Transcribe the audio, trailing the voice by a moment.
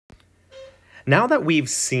Now that we've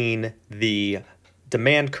seen the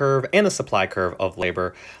demand curve and the supply curve of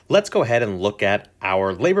labor, let's go ahead and look at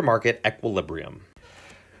our labor market equilibrium.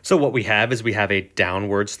 So what we have is we have a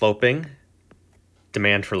downward sloping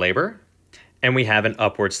demand for labor, and we have an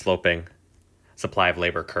upward sloping supply of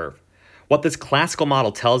labor curve. What this classical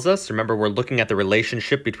model tells us, remember we're looking at the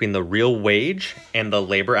relationship between the real wage and the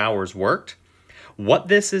labor hours worked. What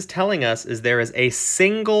this is telling us is there is a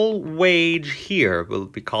single wage here.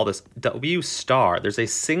 We call this W star. There's a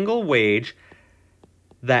single wage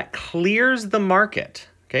that clears the market.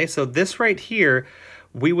 Okay, so this right here,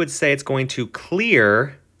 we would say it's going to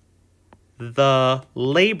clear the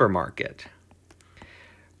labor market.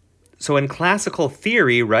 So in classical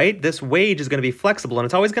theory, right, this wage is going to be flexible and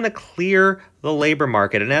it's always going to clear the labor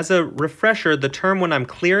market. And as a refresher, the term when I'm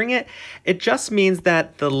clearing it, it just means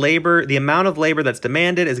that the amount of labor that's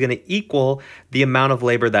demanded is going to equal the amount of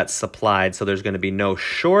labor that's supplied. So there's going to be no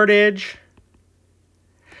shortage.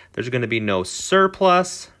 There's going to be no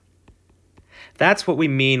surplus. That's what we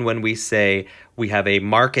mean when we say we have a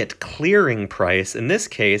market clearing price. In this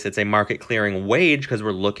case, it's a market clearing wage because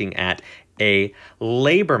we're looking at a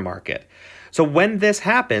labor market. So when this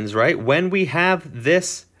happens, right, when we have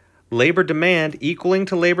this labor demand equaling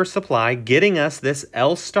to labor supply, getting us this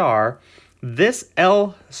L star, this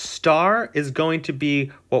L star is going to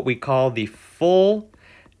be what we call the full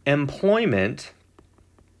employment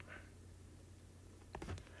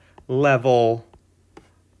level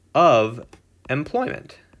of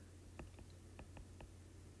employment.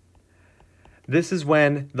 This is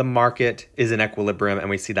when the market is in equilibrium and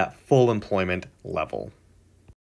we see that full employment level.